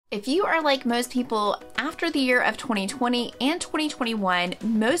If you are like most people, after the year of 2020 and 2021,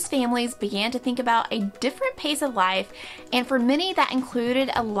 most families began to think about a different pace of life, and for many that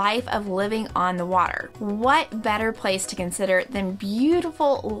included a life of living on the water. What better place to consider than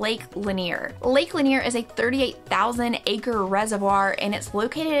beautiful Lake Lanier? Lake Lanier is a 38,000-acre reservoir, and it's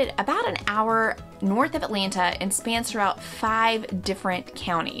located about an hour north of Atlanta and spans throughout 5 different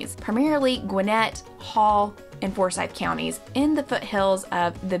counties, primarily Gwinnett, Hall, and Forsyth counties in the foothills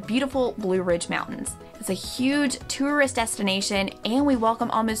of the beautiful Blue Ridge Mountains. It's a huge tourist destination, and we welcome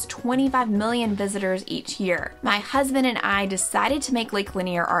almost 25 million visitors each year. My husband and I decided to make Lake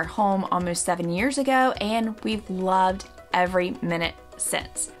Lanier our home almost 7 years ago, and we've loved every minute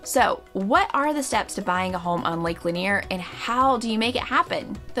since. So, what are the steps to buying a home on Lake Lanier, and how do you make it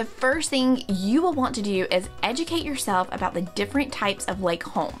happen? The first thing you will want to do is educate yourself about the different types of lake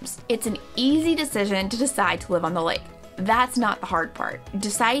homes. It's an easy decision to decide to live on the lake. That's not the hard part.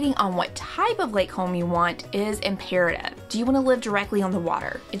 Deciding on what type of lake home you want is imperative. Do you want to live directly on the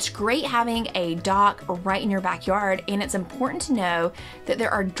water? It's great having a dock right in your backyard, and it's important to know that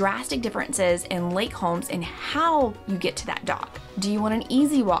there are drastic differences in lake homes and how you get to that dock. Do you want an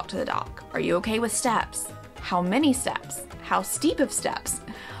easy walk to the dock? Are you okay with steps? How many steps? How steep of steps?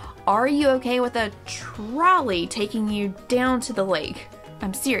 Are you okay with a trolley taking you down to the lake?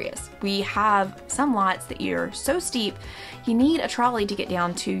 I'm serious. We have some lots that are so steep, you need a trolley to get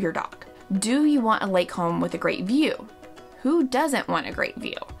down to your dock. Do you want a lake home with a great view? Who doesn't want a great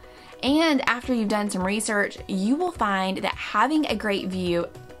view? And after you've done some research, you will find that having a great view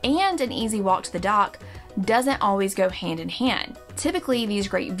and an easy walk to the dock doesn't always go hand in hand. Typically, these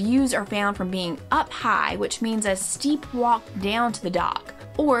great views are found from being up high, which means a steep walk down to the dock.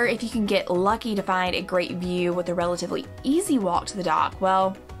 Or if you can get lucky to find a great view with a relatively easy walk to the dock,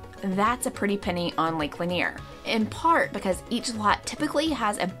 well, that's a pretty penny on Lake Lanier. In part because each lot typically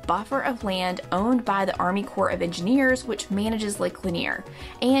has a buffer of land owned by the Army Corps of Engineers, which manages Lake Lanier,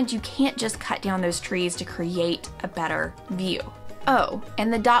 and you can't just cut down those trees to create a better view. Oh,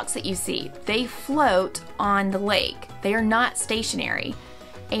 and the docks that you see, they float on the lake. They are not stationary.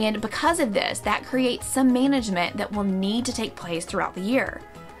 And because of this, that creates some management that will need to take place throughout the year.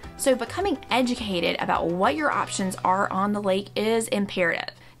 So becoming educated about what your options are on the lake is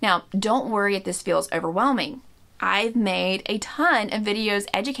imperative. Now, don't worry if this feels overwhelming. I've made a ton of videos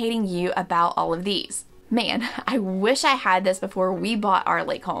educating you about all of these. Man, I wish I had this before we bought our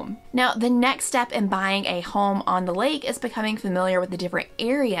lake home. Now, the next step in buying a home on the lake is becoming familiar with the different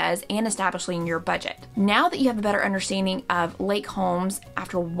areas and establishing your budget. Now that you have a better understanding of lake homes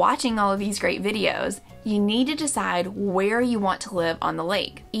after watching all of these great videos, you need to decide where you want to live on the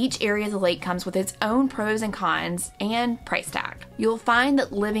lake. Each area of the lake comes with its own pros and cons and price tag. You'll find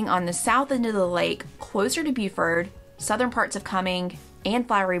that living on the south end of the lake, closer to Buford, southern parts of Cumming, and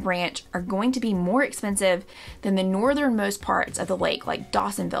Flowery Branch are going to be more expensive than the northernmost parts of the lake like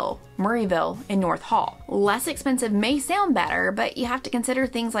Dawsonville, Murrayville, and North Hall. Less expensive may sound better, but you have to consider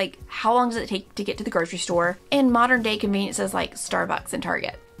things like how long does it take to get to the grocery store and modern day conveniences like Starbucks and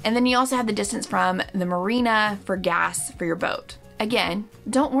Target. And then you also have the distance from the marina for gas for your boat. Again,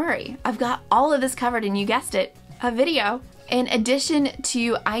 don't worry, I've got all of this covered, and you guessed it, a video. In addition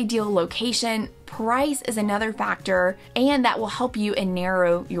to ideal location, price is another factor, and that will help you and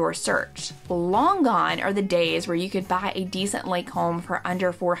narrow your search. Long gone are the days where you could buy a decent lake home for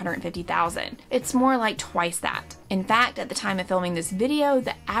under $450,000. It's more like twice that. In fact, at the time of filming this video,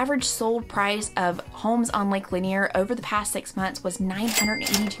 the average sold price of homes on Lake Lanier over the past 6 months was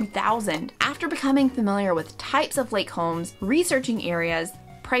 $982,000. After becoming familiar with types of lake homes, researching areas,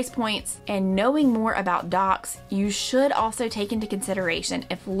 price points, and knowing more about docks, you should also take into consideration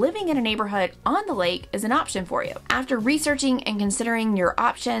if living in a neighborhood on the lake is an option for you. After researching and considering your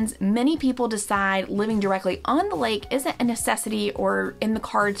options, many people decide living directly on the lake isn't a necessity or in the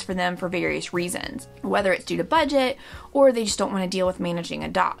cards for them for various reasons, whether it's due to budget or they just don't want to deal with managing a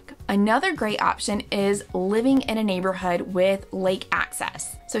dock. Another great option is living in a neighborhood with lake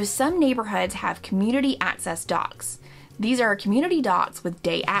access. So some neighborhoods have community access docks. These are community docks with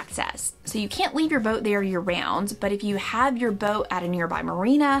day access. So you can't leave your boat there year round, but if you have your boat at a nearby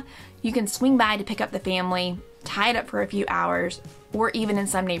marina, you can swing by to pick up the family, tie it up for a few hours, or even in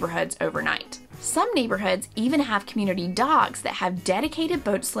some neighborhoods overnight. Some neighborhoods even have community docks that have dedicated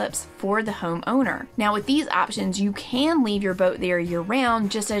boat slips for the homeowner. Now with these options, you can leave your boat there year round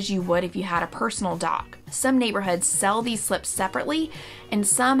just as you would if you had a personal dock. Some neighborhoods sell these slips separately, and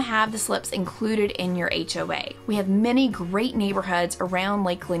some have the slips included in your HOA. We have many great neighborhoods around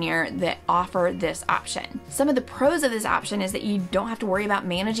Lake Lanier that offer this option. Some of the pros of this option is that you don't have to worry about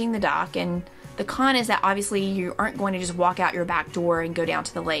managing the dock, and The con is that obviously you aren't going to just walk out your back door and go down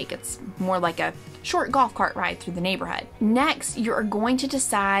to the lake. It's more like a short golf cart ride through the neighborhood. Next, you are going to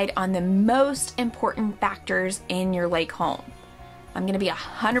decide on the most important factors in your lake home. I'm going to be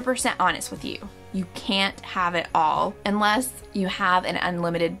 100% honest with you. You can't have it all unless you have an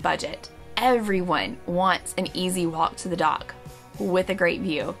unlimited budget. Everyone wants an easy walk to the dock with a great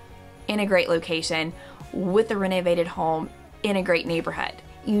view, in a great location, with a renovated home, in a great neighborhood.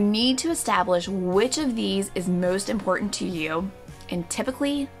 You need to establish which of these is most important to you, and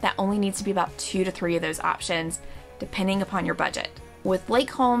typically that only needs to be about 2 to 3 of those options, depending upon your budget. With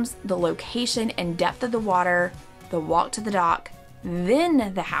lake homes, the location and depth of the water, the walk to the dock,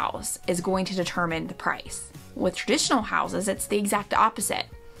 then the house is going to determine the price. With traditional houses, it's the exact opposite.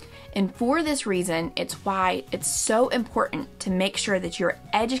 And for this reason, it's why it's so important to make sure that you're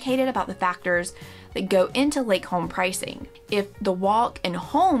educated about the factors that go into lake home pricing. If the walk and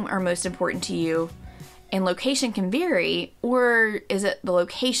home are most important to you, and location can vary, or is it the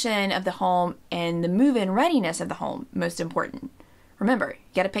location of the home and the move-in readiness of the home most important? Remember,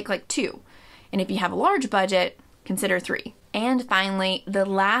 you gotta pick like 2. And if you have a large budget, consider 3. And finally, the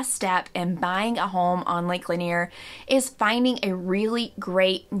last step in buying a home on Lake Lanier is finding a really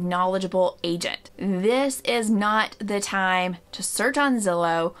great, knowledgeable agent. This is not the time to search on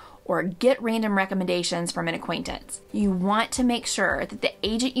Zillow or get random recommendations from an acquaintance. You want to make sure that the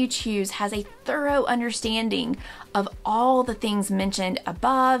agent you choose has a thorough understanding of all the things mentioned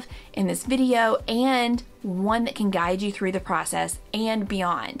above in this video, and one that can guide you through the process and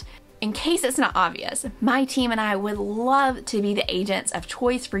beyond. In case it's not obvious, my team and I would love to be the agents of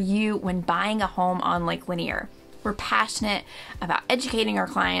choice for you when buying a home on Lake Lanier. We're passionate about educating our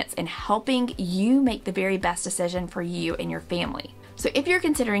clients and helping you make the very best decision for you and your family. So if you're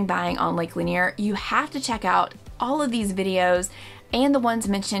considering buying on Lake Lanier, you have to check out all of these videos and the ones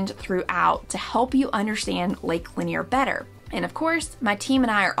mentioned throughout to help you understand Lake Lanier better. And of course, my team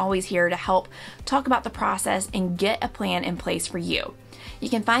and I are always here to help talk about the process and get a plan in place for you. You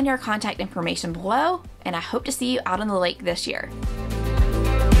can find our contact information below, and I hope to see you out on the lake this year.